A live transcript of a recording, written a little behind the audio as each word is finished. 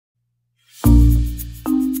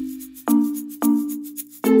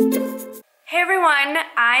one,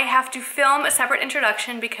 I have to film a separate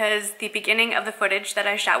introduction because the beginning of the footage that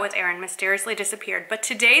I shot with Erin mysteriously disappeared. But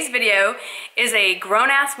today's video is a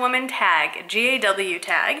grown-ass woman tag, G.A.W.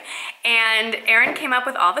 tag, and Erin came up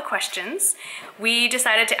with all the questions. We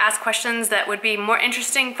decided to ask questions that would be more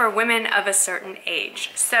interesting for women of a certain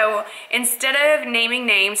age. So instead of naming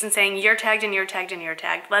names and saying you're tagged and you're tagged and you're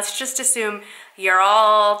tagged, let's just assume you're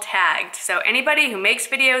all tagged. So anybody who makes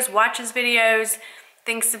videos, watches videos,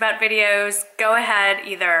 thinks about videos, go ahead,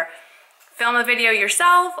 either film a video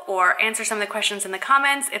yourself or answer some of the questions in the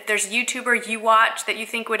comments. If there's a YouTuber you watch that you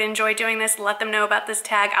think would enjoy doing this, let them know about this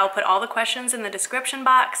tag. I'll put all the questions in the description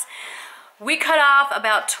box. We cut off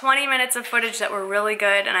about 20 minutes of footage that were really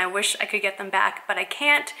good, and I wish I could get them back, but I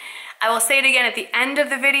can't. I will say it again at the end of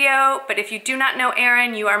the video, but if you do not know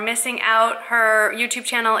Erin, you are missing out. Her YouTube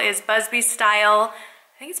channel is Busby Style.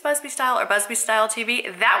 I think it's Busby Style or Busby Style TV.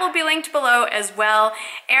 That will be linked below as well.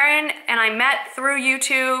 Erin and I met through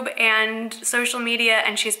YouTube and social media,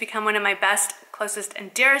 and she's become one of my best, closest,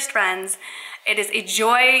 and dearest friends. It is a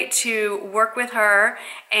joy to work with her,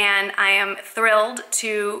 and I am thrilled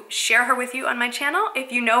to share her with you on my channel.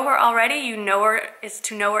 If you know her already, you know her is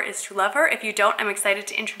to love her. If you don't, I'm excited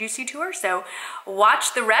to introduce you to her. So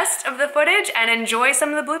watch the rest of the footage and enjoy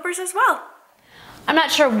some of the bloopers as well. I'm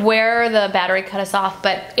not sure where the battery cut us off,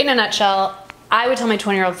 but in a nutshell, I would tell my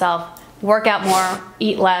 20-year-old self, work out more,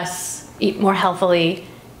 eat less, eat more healthily,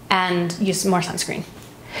 and use more sunscreen.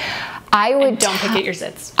 I would don't pick at your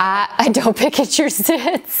zits. I don't pick at your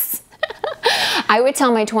zits. I would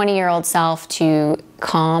tell my 20-year-old self to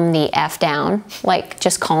calm the F down, like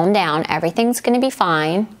just calm down. Everything's gonna be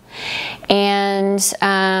fine. And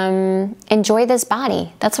enjoy this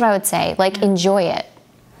body. That's what I would say. Like, enjoy it,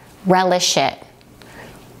 relish it,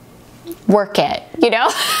 work it, you know?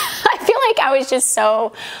 I feel like I was just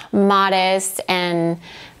so modest and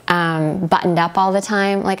buttoned up all the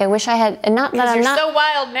time. Like, I wish I had, not that I'm not so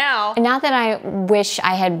wild now. Not that I wish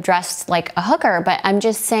I had dressed like a hooker, but I'm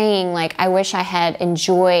just saying, like, I wish I had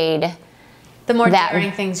enjoyed the more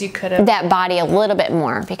daring things you could have. That body a little bit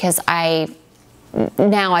more, because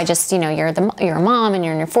now I just, you know, you're a mom and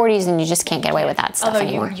you're in your 40s and you just can't get away with that stuff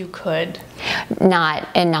anymore. You could.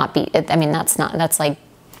 Not be, I mean, that's like,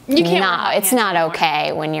 you can't it's not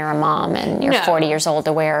okay when you're a mom and you're 40 years old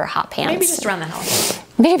to wear hot pants. Maybe just around the house.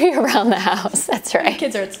 Maybe around the house, that's right. My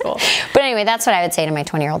kids are at school. But anyway, that's what I would say to my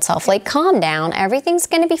 20-year-old self. Like, calm down, everything's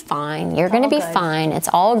gonna be fine. You're gonna be fine, it's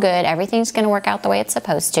all good. Everything's gonna work out the way it's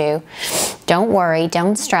supposed to. Don't worry,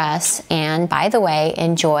 don't stress. And by the way,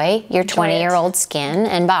 enjoy your 20-year-old skin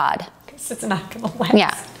and bod. Because it's not gonna last.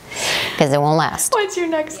 Yeah, because it won't last. What's your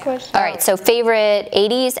next question? All right, so favorite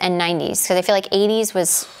 80s and 90s. Because I feel like 80s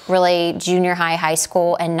was really junior high, high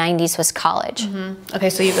school, and 90s was college. Okay,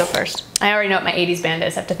 so you go first. I already know what my 80s band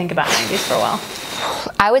is. I have to think about 90s for a while.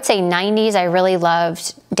 I would say 90s, I really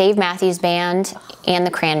loved Dave Matthews Band and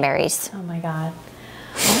the Cranberries. Oh my God.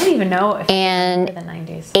 I don't even know if and the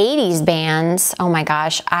 90s. 80s bands, oh my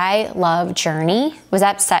gosh, I love Journey. Would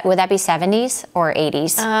that be 70s or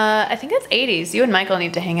 80s? I think that's 80s. You and Michael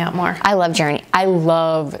need to hang out more. I love Journey. I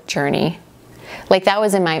love Journey. Like, that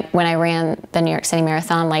was in when I ran the New York City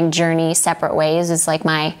Marathon, like, Journey Separate Ways is like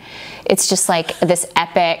it's just like this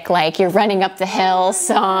epic, like, you're running up the hill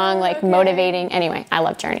song, like, motivating. Anyway, I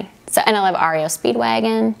love Journey. So, and I love REO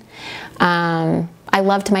Speedwagon. I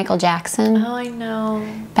loved Michael Jackson. Oh, I know.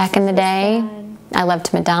 Back in the day. I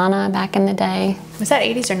loved Madonna back in the day. Was that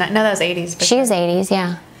 80s or not? No, that was 80s. She was 80s,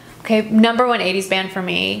 yeah. Okay, number one 80s band for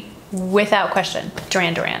me, without question,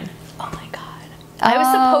 Duran Duran. Oh my God. I was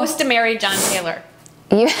supposed to marry John Taylor.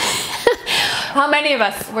 How many of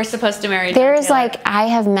us were supposed to marry John Taylor? There's like, I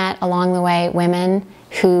have met along the way women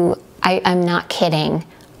who, I'm not kidding,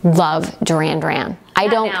 love Duran Duran.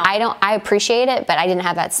 I appreciate it, but I didn't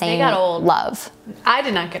have that same love. I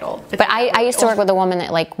did not get old. But I used to work with a woman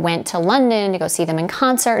that like went to London to go see them in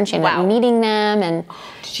concert, and she ended up meeting them. And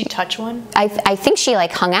did she touch one? I think she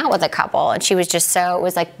like hung out with a couple, and she was just it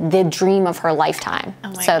was like the dream of her lifetime. Oh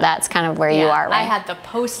my God. That's kind of where you are, right? I had the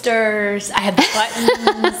posters, I had the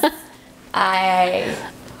buttons.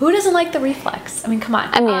 Who doesn't like the Reflex? I mean, come on.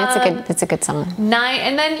 I mean, it's a good song.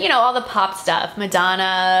 And then, you know, all the pop stuff,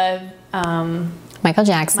 Madonna, Michael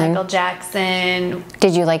Jackson.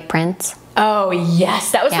 Did you like Prince? Oh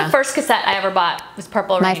yes, that was the first cassette I ever bought. Was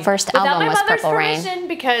Purple Rain. My first album was Purple Rain.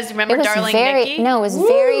 Because remember Darling Nikki? No, it was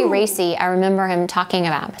very racy. I remember him talking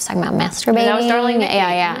about masturbating. That was Darling Nikki.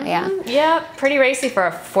 Yeah. Yeah, pretty racy for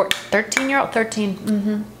a 13-year-old.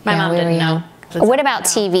 13. My mom didn't know. What about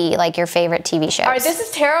TV? Like your favorite TV shows? All right, this is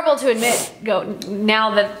terrible to admit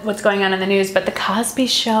now that what's going on in the news, but The Cosby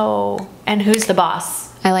Show and Who's the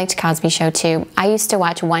Boss. I liked Cosby Show too. I used to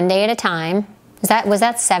watch One Day at a Time. Was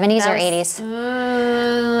that 70s or 80s?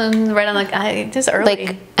 Right on just early.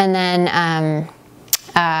 Like, and then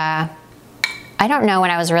I don't know, when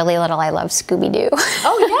I was really little, I loved Scooby-Doo.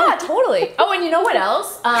 Oh yeah, totally. Oh, and you know what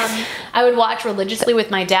else? I would watch religiously with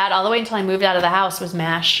my dad all the way until I moved out of the house was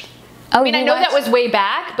MASH. Oh, I mean, I know that was way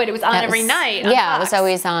back, but it was on every night. On yeah, Fox. it was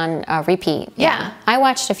always on repeat. Yeah. I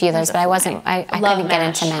watched a few of those, but I couldn't get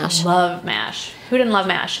into MASH. Love MASH. Who didn't love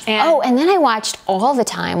MASH? And then I watched all the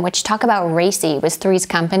time, which, talk about racy, was Three's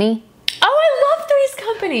Company. Oh, I love Three's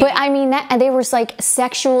Company. But I mean, there was like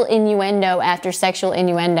sexual innuendo after sexual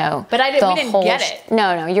innuendo. But we didn't get it.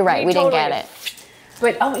 No, you're right. We didn't get it.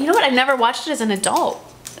 But you know what? I've never watched it as an adult.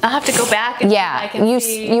 I'll have to go back and see if I can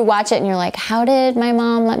see. You watch it and you're like, how did my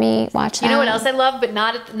mom let me watch that? You know what else I love, but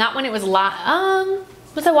not when it was live.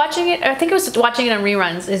 Was I watching it? I think I was watching it on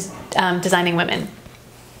reruns. Is Designing Women.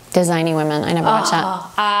 Designing Women. I never watched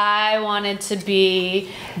that. I wanted to be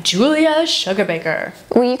Julia Sugarbaker.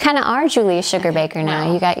 Well, you kind of are Julia Sugarbaker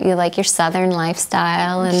now. Wow. You like your Southern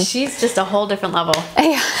lifestyle, and she's just a whole different level.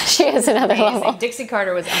 Yeah, she is another level. Dixie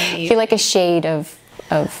Carter was amazing. You're like a shade of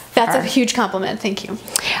That's her. a huge compliment. Thank you.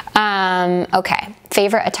 Okay.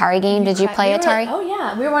 Favorite Atari game? Did you play Atari? Oh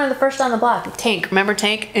yeah, we were one of the first on the block. Tank. Remember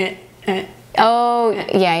Tank? Oh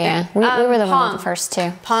yeah. We were the one of the first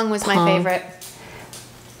two. Pong was my favorite.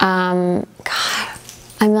 God,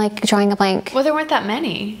 I'm like drawing a blank. Well, there weren't that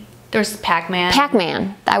many. There was Pac-Man.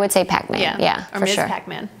 Pac-Man. I would say Pac-Man. Yeah, or for Ms. sure.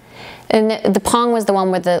 Pac-Man. And the Pong was the one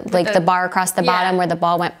with the bar across the bottom where the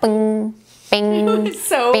ball went bing, bing, it was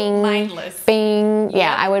so bing, mindless. Bing.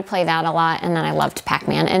 Yeah, I would play that a lot, and then I loved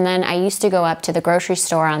Pac-Man. And then I used to go up to the grocery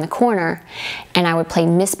store on the corner, and I would play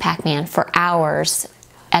Miss Pac-Man for hours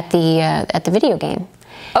at the video game.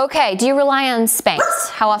 Okay, do you rely on Spanx?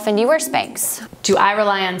 How often do you wear Spanx? Do I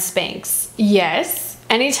rely on Spanx? Yes.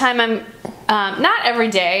 Anytime I'm, not every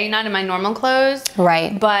day, not in my normal clothes.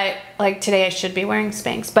 Right. But like today I should be wearing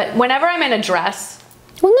Spanx. But whenever I'm in a dress.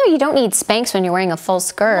 Well, no, you don't need Spanx when you're wearing a full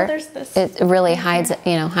skirt. Well, there's this. It really hides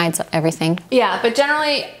everything. Yeah, but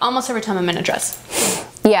generally, almost every time I'm in a dress.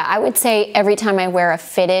 Yeah, I would say every time I wear a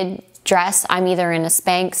fitted dress, I'm either in a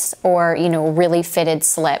Spanx or, really fitted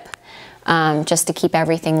slip. Just to keep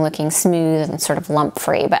everything looking smooth and sort of lump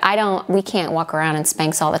free. But we can't walk around in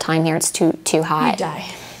Spanx all the time here. It's too hot. You die.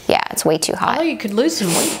 Yeah, it's way too hot. Although you could lose some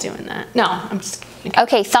weight doing that. No, I'm just kidding.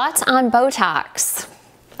 Okay, thoughts on Botox?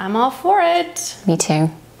 I'm all for it. Me too.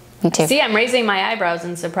 See, I'm raising my eyebrows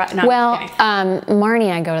in surprise. No, well, Marnie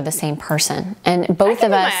and I go to the same person, and both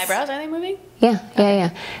of us. My eyebrows, are they moving?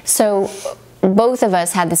 Yeah. So both of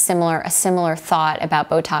us had a similar thought about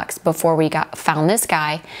Botox before we found this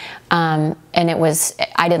guy, and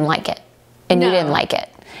I didn't like it, and you didn't like it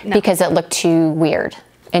because it looked too weird,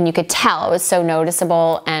 and you could tell it was so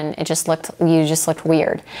noticeable, and you just looked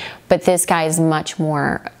weird. But this guy is much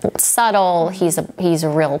more subtle. He's a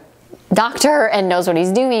real doctor and knows what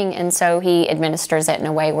he's doing, and so he administers it in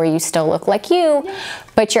a way where you still look like you,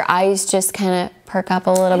 but your eyes just kind of perk up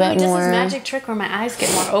a little bit more. He does this magic trick where my eyes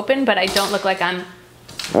get more open, but I don't look like I'm.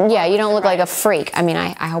 Yeah, you don't look like a freak. I mean,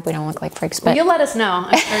 I hope we don't look like freaks, but you'll let us know.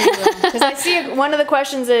 I'm sure you will. Because I see one of the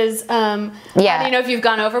questions is, how do you know if you've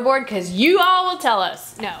gone overboard? Because you all will tell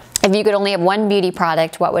us. No. If you could only have one beauty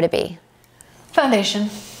product, what would it be? Foundation.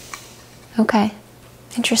 Okay,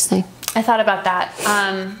 interesting. I thought about that.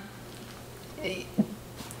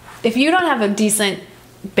 If you don't have a decent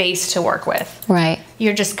base to work with, right,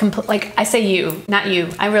 you're just like I say you, not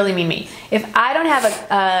you. I really mean me. If I don't have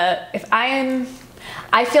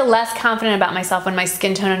I feel less confident about myself when my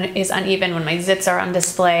skin tone is uneven, when my zits are on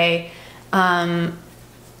display.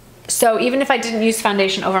 So even if I didn't use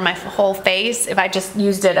foundation over my whole face, if I just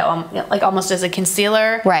used it like almost as a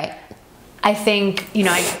concealer, right, I think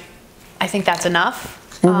I think that's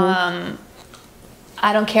enough. Mm-hmm.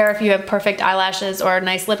 I don't care if you have perfect eyelashes or a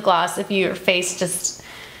nice lip gloss. If your face just,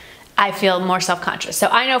 I feel more self-conscious. So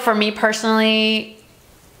I know for me personally,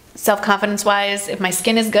 self-confidence wise, if my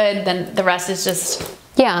skin is good, then the rest is just.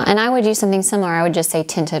 Yeah, and I would use something similar. I would just say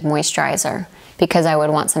tinted moisturizer because I would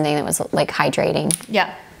want something that was like hydrating.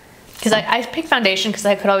 Yeah, because I picked foundation because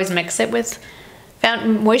I could always mix it with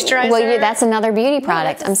moisturizer. Well, that's another beauty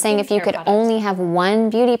product. I'm saying if you could only have one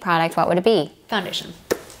beauty product, what would it be? Foundation.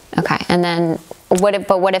 Okay, and then what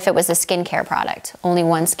if it was a skincare product? Only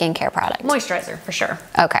one skincare product? Moisturizer, for sure.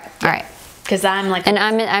 Okay, all right. Because I'm like... And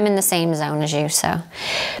I'm in the same zone as you, so.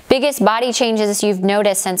 Biggest body changes you've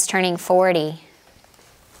noticed since turning 40?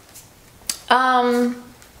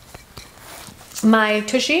 My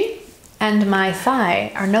tushy and my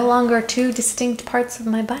thigh are no longer two distinct parts of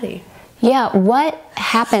my body. Yeah, what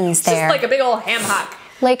happens there? Just like a big old ham hock.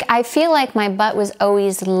 Like, I feel like my butt was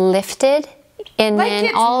always lifted, and Like then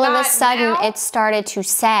it's all of a not sudden now? it started to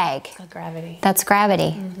sag. Gravity. That's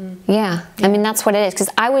gravity. Yeah. I mean, that's what it is. Because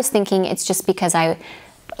I was thinking it's just because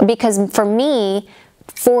for me,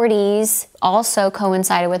 40s also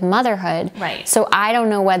coincided with motherhood. Right. So I don't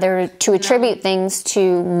know whether to attribute things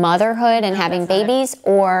to motherhood and having babies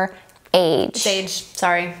or age. Age,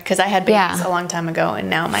 sorry, because I had babies a long time ago, and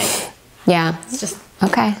now it's just,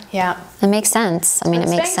 Okay. yeah. It makes sense. I mean, it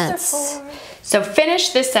makes Spanx are sense. for- So finish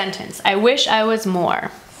this sentence. I wish I was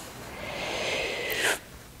more.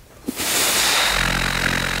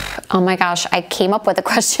 Oh my gosh, I came up with a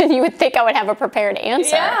question. You would think I would have a prepared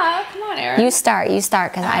answer. Yeah, come on, Erin. You start,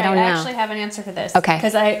 because I don't know. I actually have an answer for this. Okay.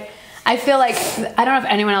 Because I feel like, I don't know if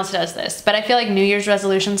anyone else does this, but I feel like New Year's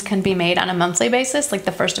resolutions can be made on a monthly basis. Like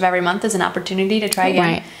the first of every month is an opportunity to try again.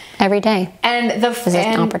 Right. Every day. And Is it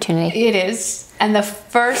an opportunity? It is. And the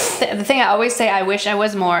thing I always say I wish I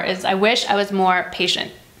was more is I wish I was more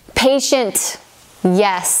patient. Patient.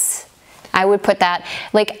 Yes. I would put that.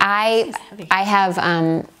 Like I have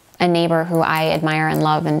a neighbor who I admire and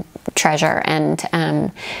love and treasure,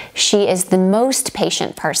 and she is the most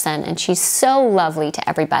patient person, and she's so lovely to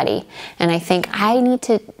everybody. And I think I need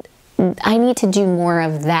to do more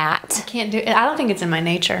of that. Can't do it. I don't think it's in my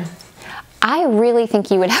nature. I really think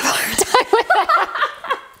you would have a hard time with that.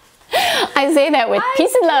 I say that with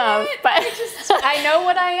peace and love, but I know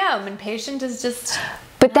what I am, and patient is just.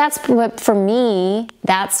 But for me,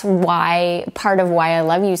 that's why, part of why I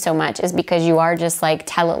love you so much is because you are just like,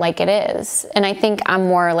 tell it like it is. And I think I'm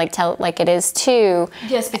more like, tell it like it is too.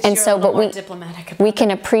 Yes, but and you're so, a little but more we, diplomatic about we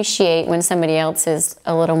can appreciate when somebody else is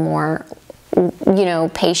a little more,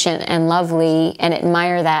 patient and lovely, and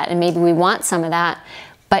admire that. And maybe we want some of that.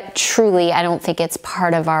 But truly, I don't think it's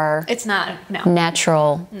part of our It's not, no.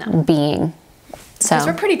 natural being. So Because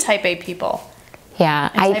we're pretty type A people. yeah,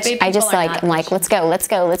 And type A I just people are like, not I'm like, let's go, let's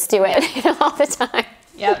do it all the time.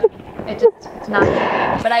 Yep. It's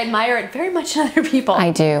not. But I admire it very much in other people.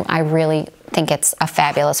 I do. I really think it's a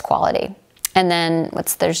fabulous quality. And then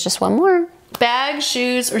there's just one more. Bag,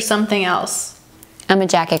 shoes, or something else. I'm a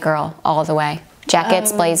jacket girl all the way.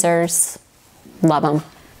 Jackets, blazers, love them.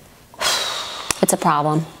 It's a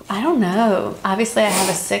problem. I don't know. Obviously, I have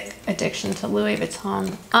a sick addiction to Louis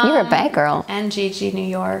Vuitton. You're a bag girl. And G.A.W. New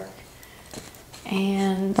York.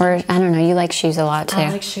 And Or, I don't know, you like shoes a lot too. I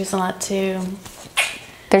like shoes a lot too.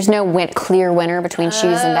 There's no clear winner between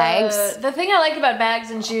shoes and bags. The thing I like about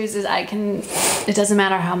bags and shoes is it doesn't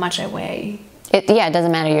matter how much I weigh. It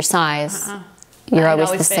doesn't matter your size. You're It always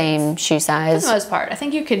always the fits. same shoe For size. the most part. I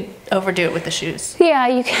think you could overdo it with the shoes. Yeah,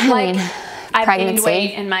 you can. Like, I've gained pregnancy.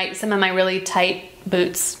 weight in some of my really tight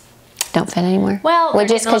boots. Don't fit anymore. Well, they're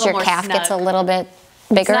just getting a because little your more calf gets a snug. little bit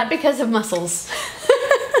It's bigger. not because of muscles.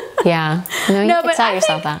 Yeah. No, you can tell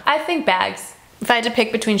yourself that. I think bags. If I had to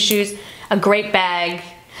pick between shoes, a great bag.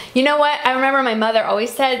 You know what? I remember my mother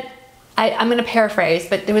always said, I'm going to paraphrase,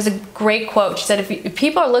 but there was a great quote. She said, if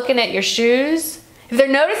people are looking at your shoes, if they're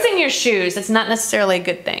noticing your shoes, it's not necessarily a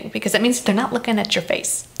good thing, because that means they're not looking at your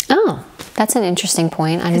face. Oh, that's an interesting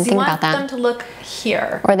point. I didn't think about You want that. them to look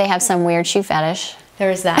here. Or they have some weird shoe fetish.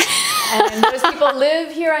 There is that. And those people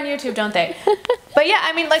live here on YouTube, don't they? But yeah,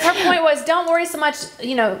 I mean, like her point was, don't worry so much,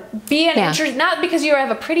 be an not because you have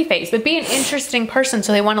a pretty face, but be an interesting person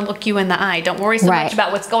so they want to look you in the eye. Don't worry so much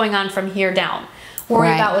about what's going on from here down.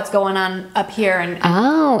 Worry about what's going on up here. And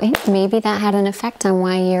Maybe that had an effect on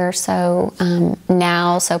why you're so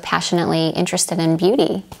now so passionately interested in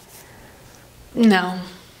beauty. No.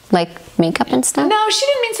 Like makeup and stuff? No, she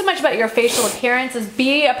didn't mean so much about your facial appearance as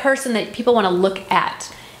be a person that people want to look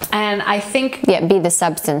at. And I think... Yeah, be the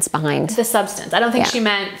substance behind. The substance. I don't think she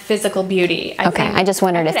meant physical beauty. I just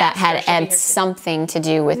wondered if that had something to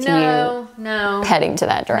do with you heading to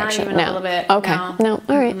that direction. Not even a little bit. Okay. No.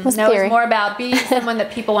 All right. What's the theory? It's more about being someone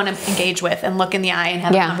that people want to engage with and look in the eye and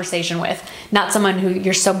have a conversation with. Not someone who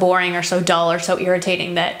you're so boring or so dull or so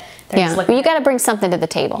irritating that they're just looking you got to bring something to the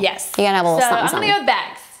table. Yes. You got to have a little something. I'm going to go with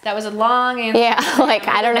bags. That was a long answer. Yeah,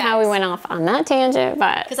 I don't know how we went off on that tangent,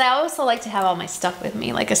 but... Because I also like to have all my stuff with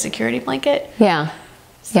me, like a security blanket. Yeah.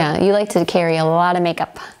 Yeah, you like to carry a lot of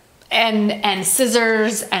makeup. And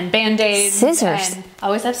scissors and Band-Aids. Scissors? And I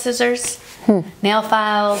always have scissors. Nail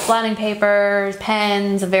files, blotting papers,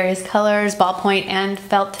 pens of various colors, ballpoint and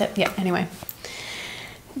felt tip. Yeah, anyway.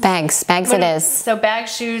 Bags it is. So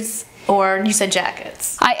bags, shoes, or you said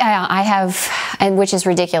jackets. I have, and which is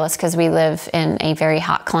ridiculous because we live in a very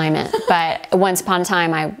hot climate. But once upon a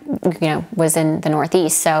time, I was in the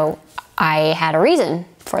Northeast, so I had a reason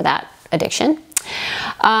for that addiction.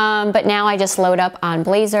 But now I just load up on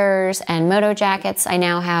blazers and moto jackets. I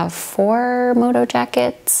now have 4 moto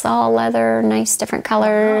jackets, all leather, nice different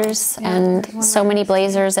colors, and so many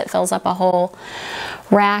blazers it fills up a whole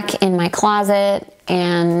rack in my closet.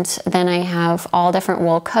 And then I have all different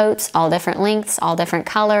wool coats, all different lengths, all different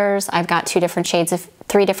colors. I've got 3 different shades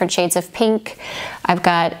of pink. I've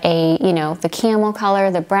got a, you know, the camel color,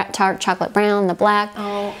 the dark chocolate brown, the black.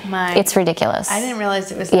 Oh my. It's ridiculous. I didn't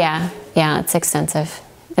realize it was that. Yeah, it's extensive.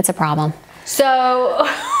 It's a problem. So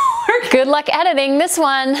good luck editing this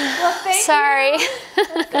one. Well, Sorry.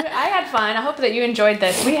 I had fun. I hope that you enjoyed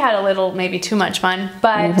this. We had a little, maybe too much fun,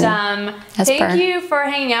 but thank you for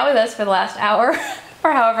hanging out with us for the last hour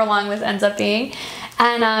or however long this ends up being.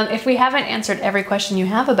 And if we haven't answered every question you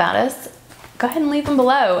have about us, go ahead and leave them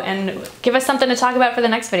below and give us something to talk about for the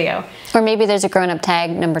next video. Or maybe there's a grown-up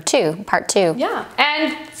tag number 2, part 2. Yeah.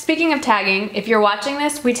 And speaking of tagging, if you're watching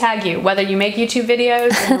this, we tag you. Whether you make YouTube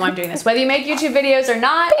videos, I know I'm doing this, whether you make YouTube videos or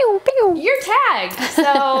not, Pew, pew. you're tagged.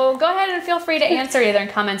 So go ahead and feel free to answer either in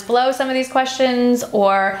comments below some of these questions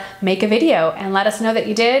or make a video and let us know that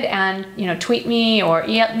you did, and you know, tweet me or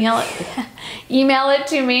email it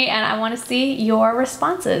to me, and I want to see your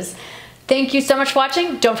responses. Thank you so much for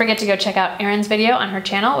watching. Don't forget to go check out Erin's video on her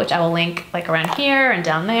channel, which I will link like around here and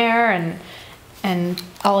down there, and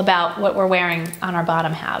all about what we're wearing on our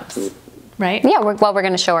bottom halves, right? Yeah, we're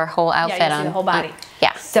going to show our whole outfit yeah, you see the whole body.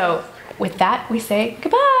 Yeah. So with that, we say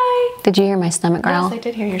goodbye. Did you hear my stomach growl? Yes, I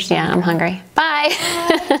did hear your stomach Yeah, I'm hungry. Bye.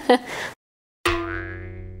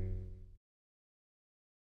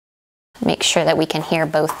 Make sure that we can hear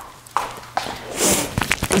both.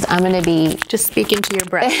 Because I'm going to be... Just speak into your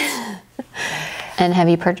breath. And have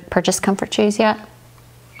you purchased comfort shoes yet?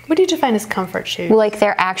 What do you define as comfort shoes? Well, like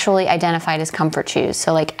they're actually identified as comfort shoes.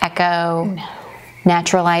 So like Echo, No.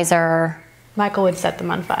 Naturalizer. Michael would set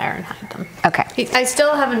them on fire and hide them. Okay. I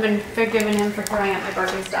still haven't been forgiven him for throwing out my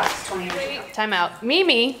Birkenstocks 20 years ago. Time out.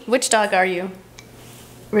 Mimi, which dog are you?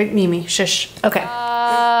 Mimi, shush. Okay.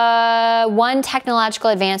 1 technological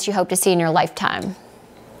advance you hope to see in your lifetime.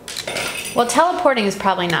 Well, teleporting is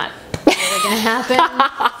probably not really gonna happen.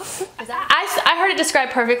 I heard it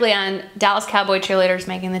described perfectly on Dallas Cowboy cheerleaders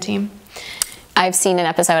making the team. I've seen an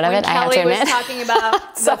episode of it, I have to admit. Kelly was talking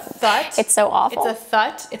about the thut. It's so awful. It's a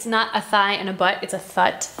thut. It's not a thigh and a butt. It's a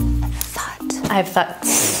thut. Thought. I have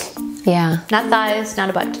thuts. Yeah. Not thighs, not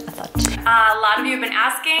a butt, a thut. A lot of you have been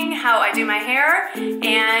asking how I do my hair,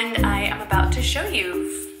 and I am about to show you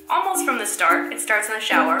almost from the start. It starts in the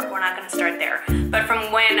shower. We're not going to start there. But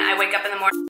from when I wake up in the morning.